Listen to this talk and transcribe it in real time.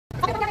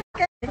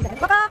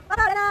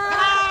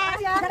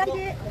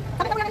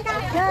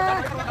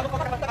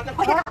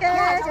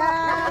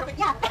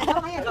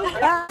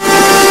Assalamualaikum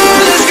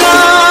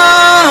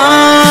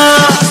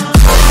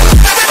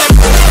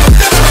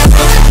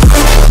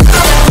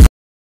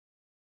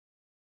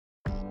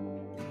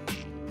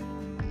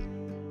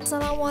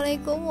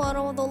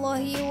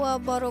warahmatullahi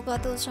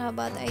wabarakatuh,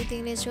 sahabat Ayu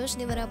Ting-Ting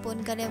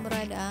dimanapun kalian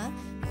berada.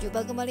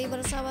 Jumpa kembali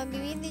bersama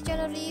Mimin di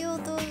channel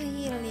YouTube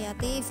Hilya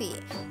TV,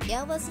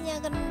 yang pastinya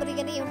akan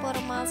memberikan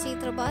informasi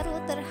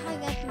terbaru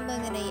terhangat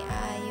mengenai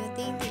Ayu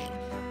Ting-Ting.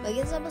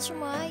 Bagi sahabat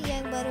semua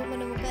yang baru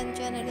menemukan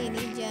channel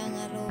ini,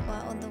 jangan lupa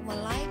untuk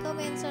like,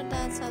 komen,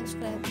 serta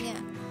subscribe-nya.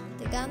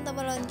 Tekan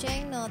tombol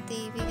lonceng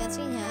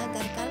notifikasinya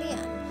agar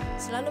kalian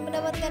selalu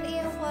mendapatkan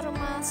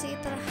informasi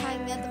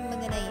terhangat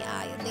mengenai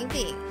Ayu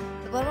Ting-Ting.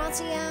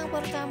 Informasi yang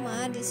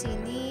pertama di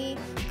sini,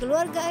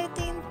 keluarga Ayu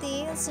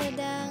Ting-Ting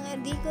sedang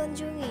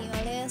dikunjungi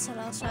oleh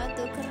salah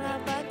satu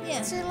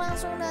kerabatnya.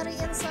 Langsung dari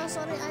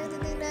Instastory Ayu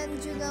Ting-Ting dan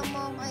juga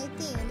Mom Ayu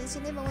Ting di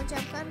sini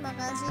mengucapkan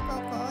makasih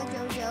Koko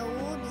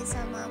jauh-jauh bisa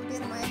mampir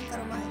main ke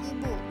rumah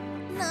ibu.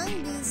 Senang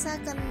bisa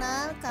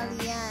kenal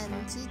kalian,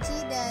 Cici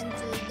dan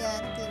juga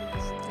tim.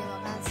 Terima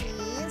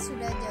kasih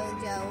sudah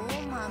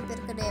jauh-jauh mampir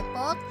ke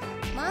Depok,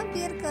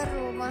 mampir ke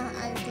rumah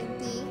Ayu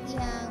Ting-Ting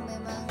yang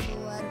memang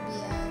luar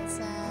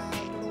biasa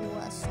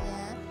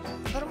luasnya.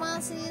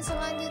 Informasi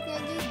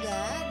selanjutnya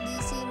juga di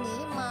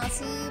sini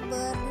masih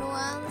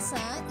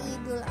bernuansa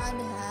Idul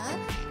Adha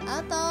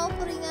atau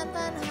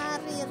peringatan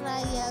Hari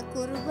Raya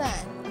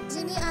Kurban. Di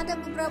sini ada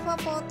beberapa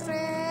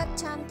potret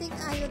cantik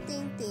Ayu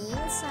Ting-Ting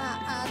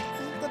saat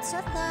ikut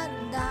serta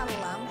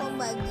dalam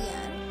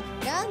pembagian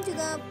dan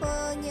juga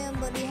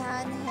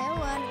penyembelihan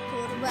hewan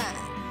kurban.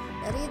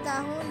 Dari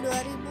tahun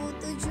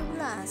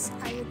 2017,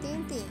 Ayu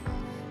Ting-Ting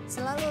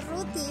selalu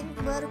rutin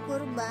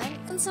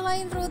berkurban. Dan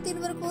selain rutin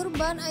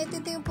berkurban, Ayu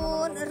Ting-Ting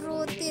pun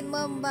rutin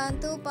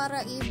membantu para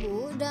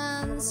ibu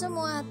dan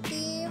semua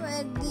tim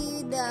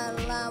di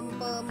dalam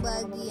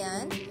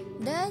pembagian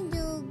dan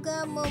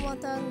juga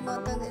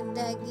memotong-motong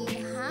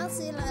daging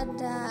hasil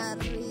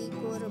dari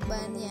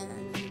kurbannya.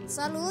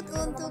 Salut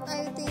untuk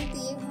Ayu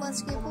Ting-Ting,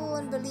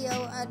 meskipun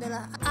beliau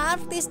adalah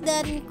artis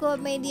dan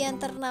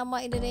komedian ternama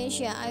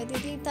Indonesia, Ayu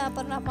Ting-Ting tak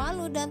pernah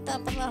malu dan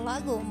tak pernah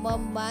ragu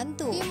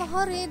membantu tim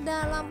Hori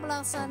dalam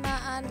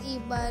pelaksanaan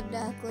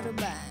ibadah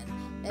kurban.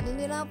 Dan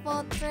inilah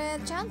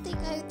potret cantik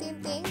Ayu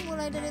Ting-Ting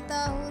mulai dari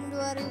tahun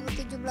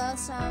 2017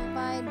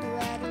 sampai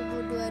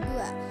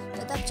 2022.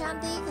 Tetap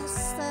cantik,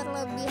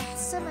 terlebih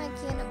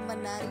semakin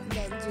menarik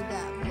dan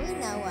juga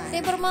menawan.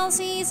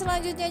 Informasi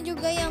selanjutnya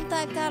juga yang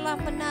tak kalah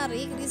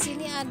menarik, di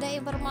sini ada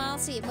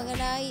informasi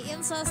mengenai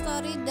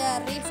Instastory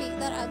dari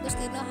Victor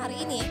Agustino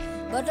hari ini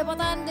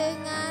bertepatan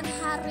dengan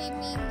hari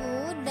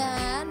Minggu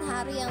dan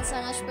hari yang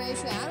sangat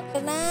spesial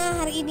karena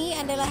hari ini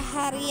adalah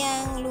hari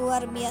yang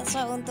luar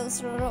biasa untuk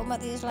seluruh umat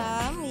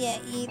Islam,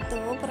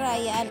 yaitu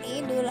perayaan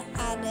Idul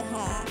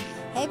Adha.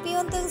 Happy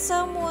untuk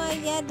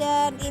semuanya,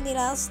 dan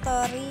inilah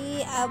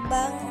story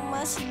abang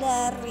mas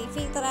dari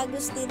Victor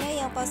Agustino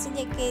yang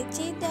pastinya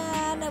kece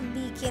dan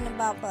bikin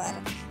baper.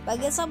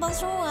 Bagi sahabat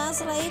semua,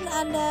 selain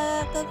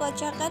ada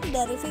kekocakan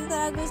dari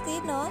Victor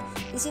Agustino,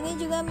 di sini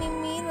juga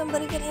Mimin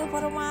memberikan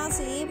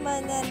informasi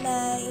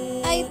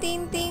mengenai Ayu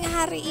Ting-Ting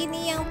hari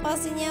ini yang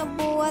pastinya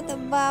buat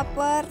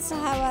baper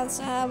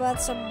sahabat-sahabat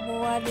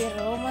semua di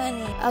rumah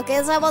nih.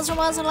 Oke sahabat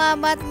semua,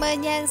 selamat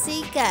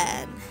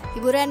menyaksikan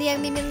hiburan yang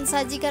Mimin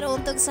sajikan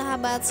untuk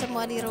sahabat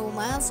semua di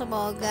rumah.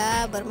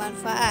 Semoga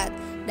bermanfaat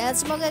dan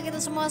semoga kita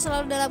semua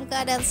selalu dalam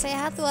keadaan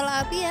sehat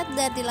walafiat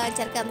dan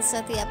dilancarkan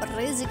setiap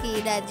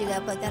rezeki dan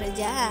juga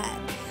pekerjaan,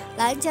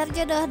 lancar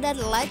jodoh dan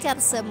lancar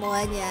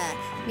semuanya.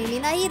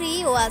 Mimin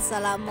akhiri,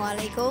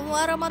 wassalamualaikum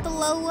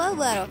warahmatullahi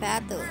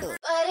wabarakatuh.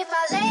 But if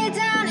I lay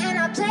down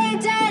and I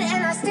play dead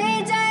and I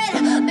stay dead,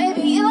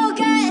 maybe you'll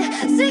get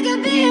sick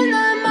of being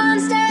the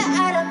monster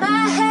out of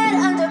my head,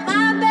 under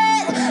my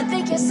bed,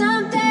 think you're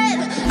something.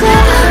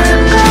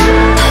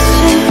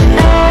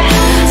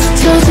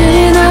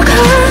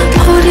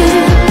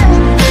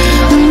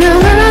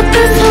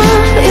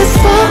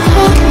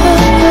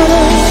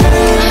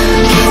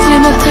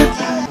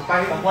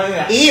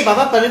 Ih,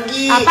 Papa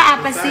pergi.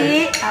 Apa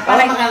sih? Papa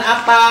lagi makan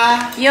apa?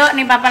 Yuk,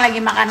 nih Papa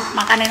lagi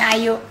makanin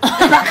Ayu.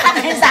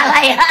 Makanin salah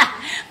ya.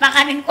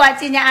 Makanin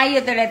kuacinya Ayu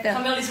tuh lihat tuh.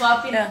 Sambil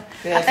disuapin.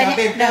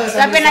 Katanya,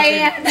 suapin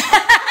Ayunya.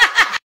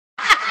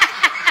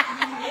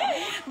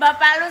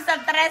 Bapak lu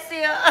stres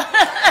yuk.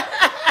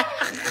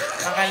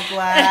 Makan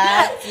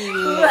kuaci.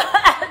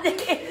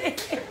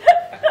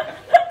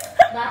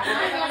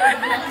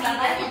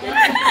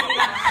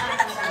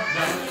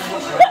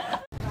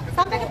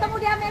 Sampai ketemu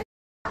di Amerika.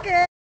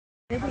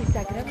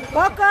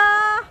 Oke.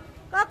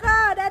 Koko,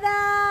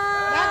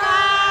 dadah.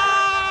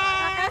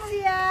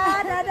 Makasih ya,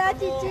 dadah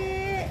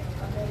Cici.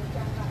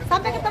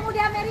 Sampai ketemu di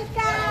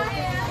Amerika.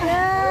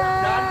 Ya.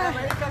 Dan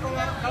Amerika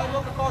kalau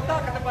mau ke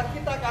kota ke tempat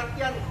kita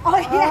gantian.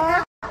 Oh iya.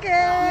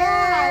 Oke.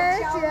 Ya,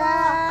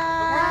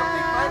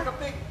 siap. Main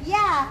kepik.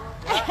 Iya.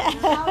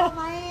 Insyaallah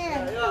main.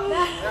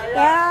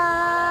 Ya.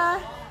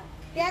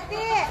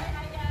 Hati-hati.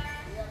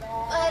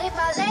 But if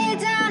I lay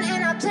down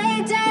and I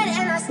play dead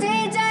and I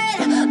stay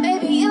dead,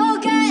 maybe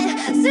you'll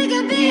get sick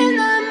of being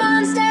the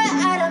monster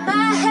out of my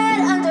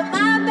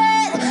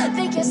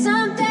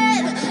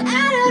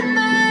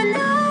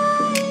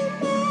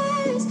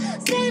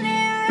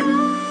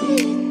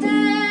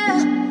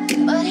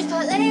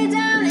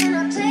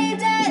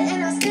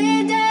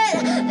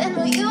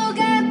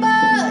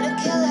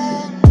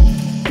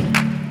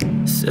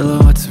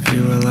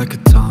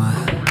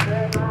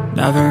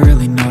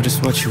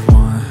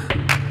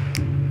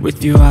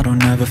With you I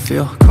don't ever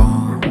feel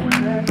calm.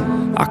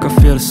 I can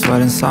feel the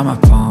sweat inside my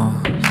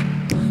palms.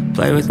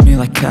 Play with me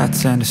like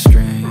cats and a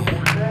string.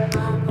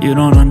 You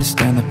don't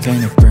understand the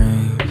pain it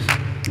brings.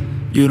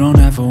 You don't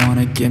ever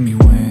wanna give me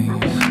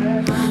wings.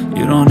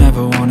 You don't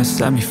ever wanna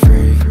set me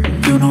free.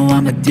 You know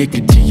I'm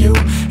addicted to you,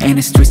 and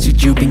it's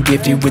twisted, you've been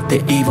gifted with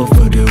the evil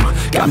voodoo.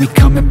 Got me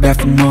coming back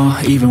for more,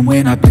 even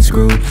when I've been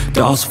screwed.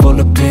 Dolls full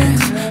of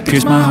pins,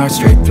 pierce my heart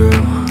straight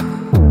through.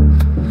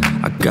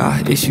 I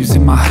got issues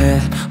in my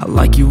head, I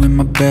like you in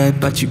my bed,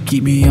 but you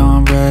keep me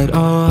on red.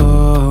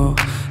 Oh,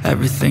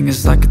 everything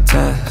is like a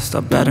test,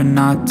 I better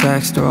not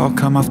text or I'll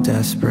come off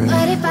desperate.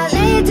 But if I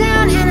lay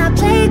down and I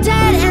play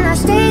dead and I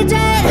stay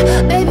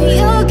dead, baby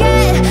you'll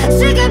get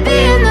sick of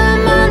being the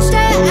monster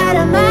out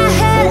of my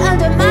head,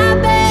 under my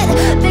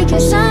bed, thinking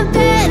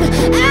something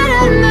out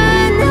of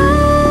my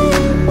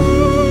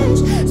nightmares,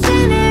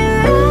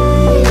 standing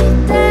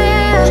right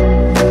there.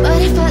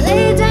 But if I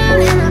lay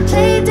down and I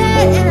play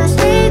dead and I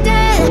stay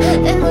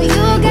dead, then will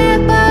you get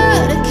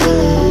bored of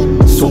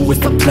killing? So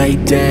if I play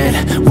dead,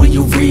 will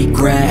you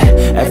regret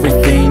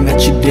everything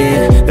that you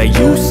did, that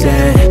you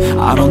said?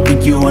 I don't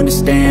think you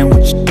understand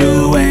what you're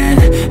doing,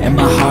 and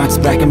my heart's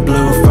black and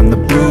blue from the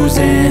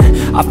bruising.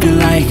 I feel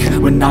like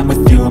when I'm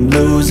with you I'm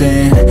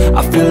losing.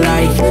 I feel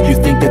like you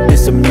think that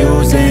this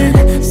amusing,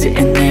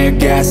 sitting there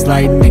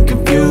gaslighting and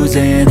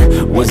confusing.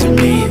 Was it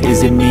me?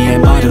 Is it me?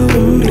 Am I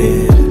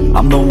deluded?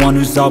 I'm the one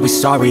who's always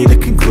sorry, the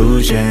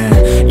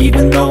conclusion,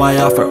 even though I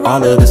offer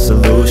all of the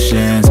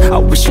solutions. I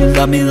wish you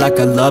loved me like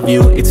I love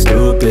you, it's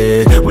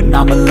stupid. When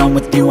I'm alone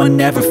with you I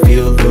never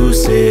feel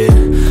lucid.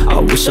 I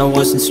wish I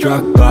wasn't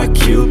struck by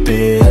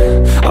Cupid.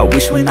 I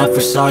wish when I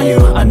first saw you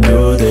I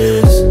knew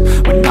this.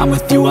 When I'm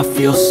with you I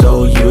feel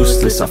so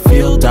useless, I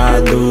feel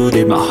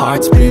diluted, my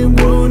heart's been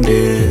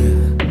wounded.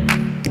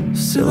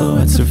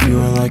 Silhouettes of you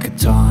are like a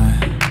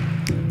taunt,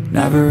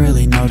 never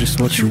really know just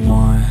what you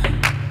want.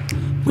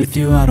 With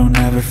you I don't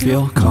ever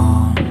feel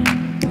calm,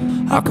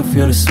 I can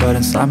feel the sweat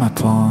inside my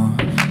palms.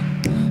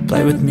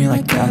 Play with me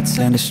like cats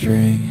and a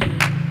string.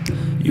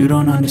 You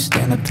don't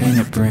understand the pain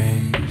it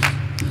brings.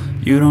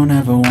 You don't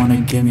ever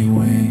wanna give me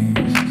wings.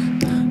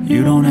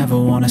 You don't ever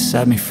wanna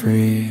set me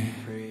free.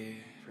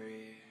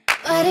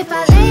 But if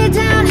I lay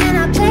down and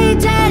I play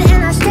dead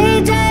and I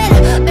stay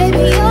dead,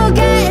 baby you'll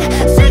get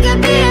sick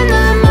of being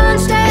the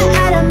monster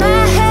out of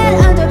my head,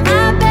 under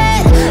my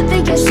bed,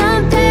 thinking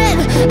something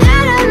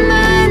out of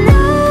my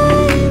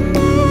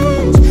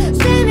nightmares,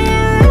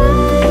 standing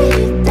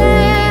right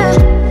there.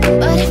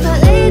 But if I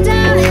lay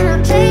down and I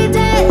play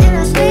dead and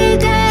I stay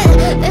dead,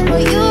 then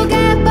will you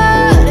get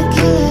bored of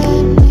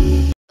killing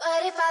me?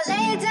 But if I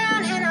lay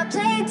down and I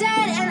play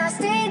dead and I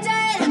stay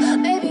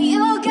dead, baby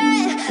you'll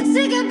get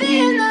sick of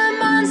being the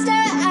monster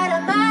out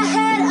of my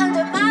head,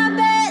 under my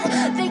bed,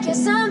 thinking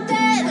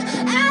something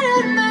out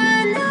of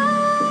my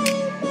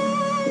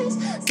nightmares,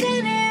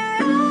 standing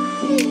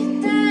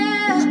right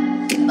there.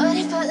 But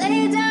if I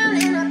lay down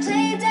and I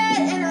play dead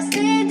and I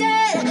stay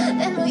dead,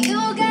 then will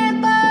you get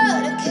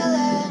bored of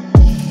killing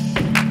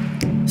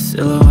me?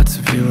 Silhouettes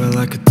of you are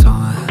like a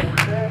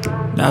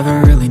taunt,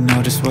 never really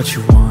know just what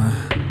you want.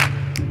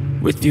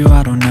 With you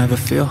I don't ever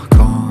feel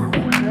calm,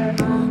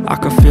 I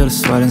can feel the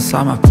sweat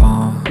inside my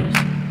palms.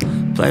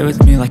 Play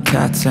with me like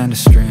cats and a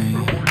string.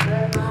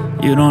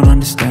 You don't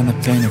understand the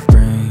pain it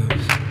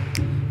brings.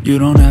 You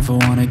don't ever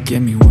wanna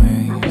give me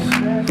wings.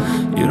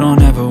 You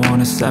don't ever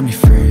wanna set me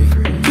free.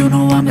 You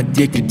know I'm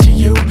addicted to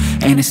you,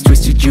 and it's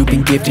twisted, you've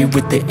been gifted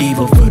with the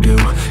evil voodoo.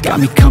 Got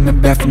me coming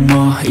back for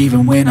more,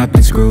 even when I've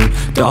been screwed.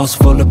 Dolls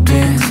full of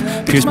pins,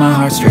 pierce my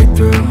heart straight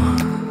through.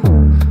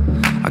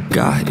 I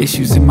got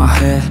issues in my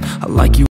head, I like you